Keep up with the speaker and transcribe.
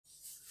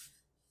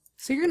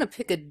So you're going to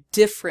pick a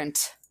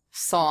different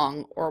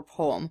song or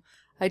poem.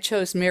 I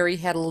chose Mary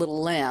Had a Little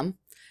Lamb.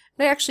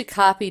 And I actually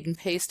copied and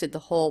pasted the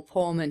whole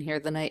poem in here,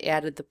 then I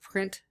added the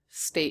print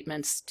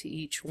statements to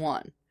each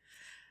one.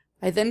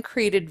 I then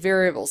created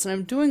variables, and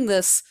I'm doing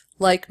this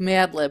like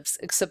Mad Libs,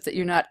 except that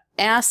you're not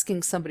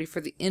asking somebody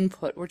for the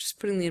input. We're just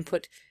putting the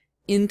input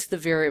into the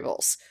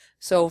variables.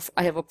 So if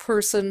I have a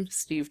person,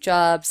 Steve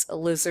Jobs, a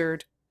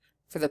lizard.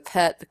 For the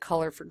pet, the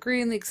color for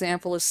green, the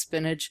example is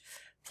spinach.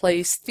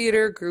 Place,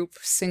 theater, group,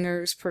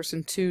 singers,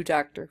 person 2,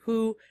 Doctor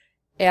Who.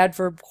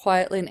 Adverb,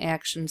 quietly in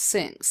action,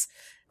 sings.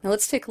 Now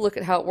let's take a look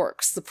at how it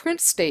works. The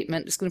print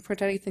statement is going to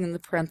print anything in the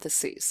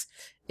parentheses.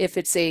 If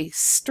it's a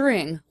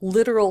string,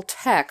 literal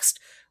text,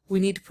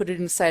 we need to put it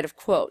inside of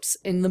quotes.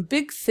 And the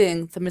big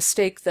thing, the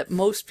mistake that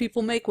most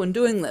people make when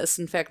doing this,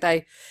 in fact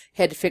I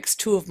had to fix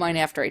 2 of mine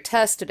after I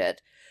tested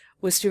it,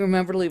 was to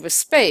remember to leave a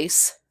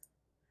space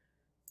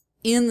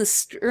in the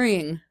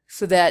string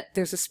so that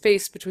there's a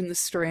space between the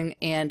string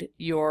and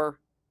your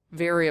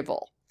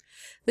variable.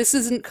 This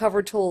isn't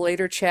covered till a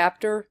later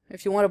chapter.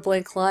 If you want a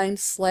blank line,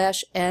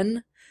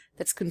 /n,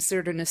 that's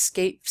considered an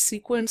escape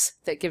sequence,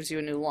 that gives you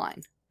a new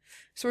line.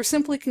 So we're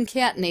simply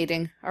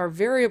concatenating our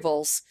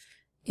variables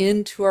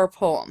into our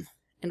poem.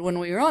 And when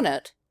we run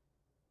it,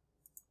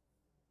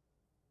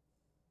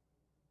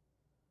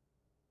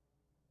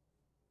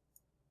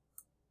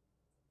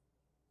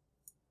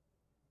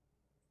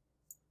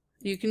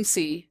 you can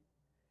see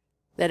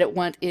that it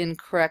went in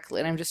correctly.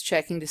 And I'm just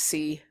checking to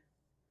see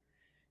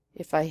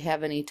if I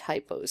have any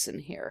typos in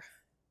here.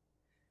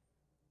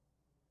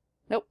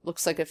 Nope,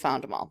 looks like I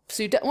found them all.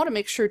 So you want to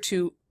make sure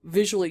to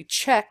visually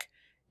check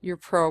your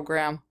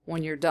program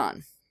when you're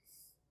done.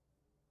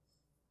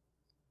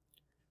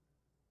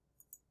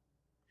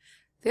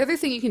 The other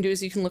thing you can do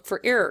is you can look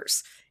for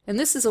errors. And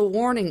this is a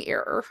warning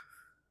error.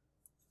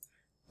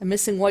 I'm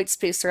missing white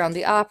space around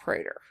the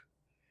operator.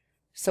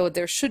 So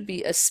there should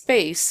be a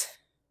space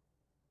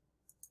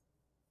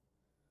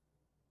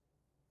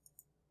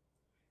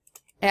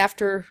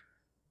after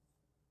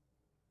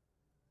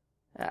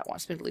that.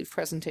 Wants me to leave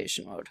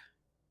presentation mode.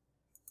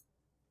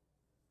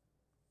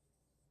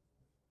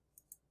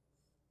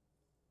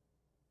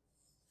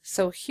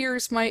 So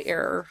here's my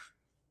error.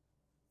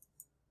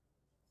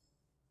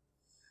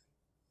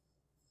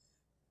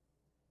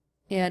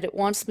 And it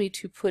wants me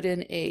to put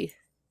in a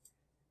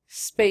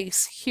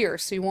space here.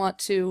 So you want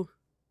to,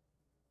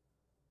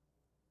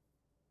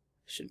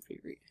 shouldn't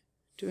be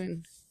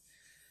doing,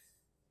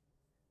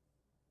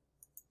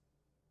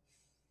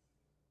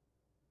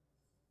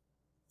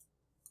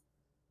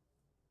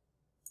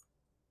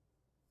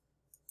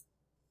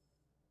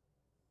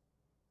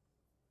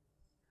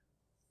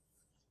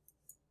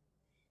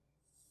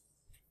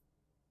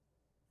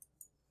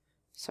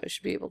 so I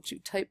should be able to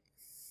type.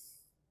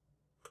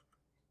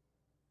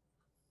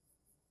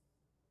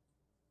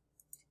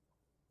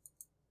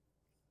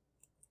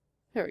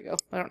 There we go.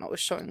 I don't know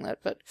what's showing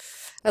that, but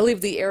I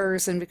leave the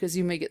errors in because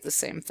you may get the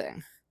same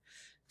thing.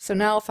 So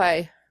now if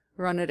I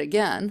run it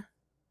again,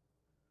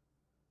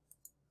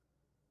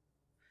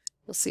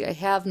 you'll see I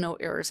have no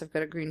errors. I've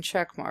got a green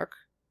check mark.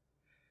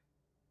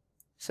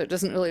 So it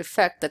doesn't really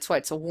affect, that's why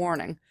it's a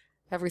warning.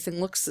 Everything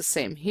looks the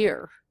same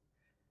here.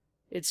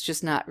 It's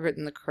just not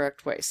written the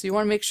correct way. So you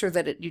want to make sure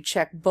that you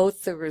check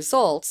both the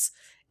results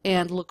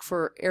and look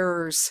for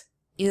errors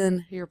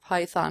in your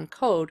Python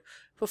code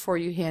before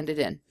you hand it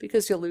in,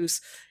 because you'll lose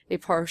a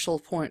partial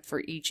point for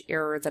each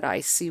error that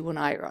I see when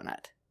I run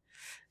it.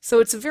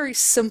 So it's a very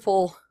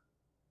simple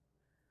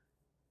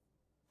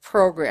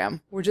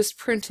program. We're just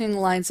printing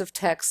lines of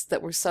text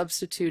that we're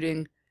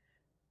substituting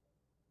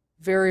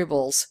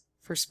variables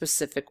for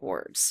specific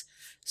words.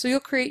 So you'll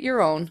create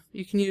your own.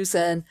 You can use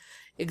an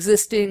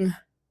existing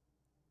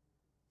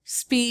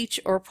speech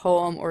or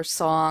poem or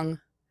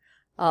song.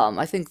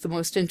 I think the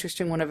most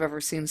interesting one I've ever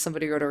seen,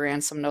 somebody wrote a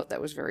ransom note that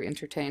was very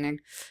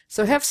entertaining.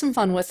 So have some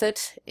fun with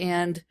it,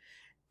 and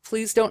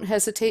please don't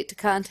hesitate to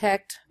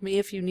contact me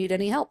if you need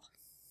any help.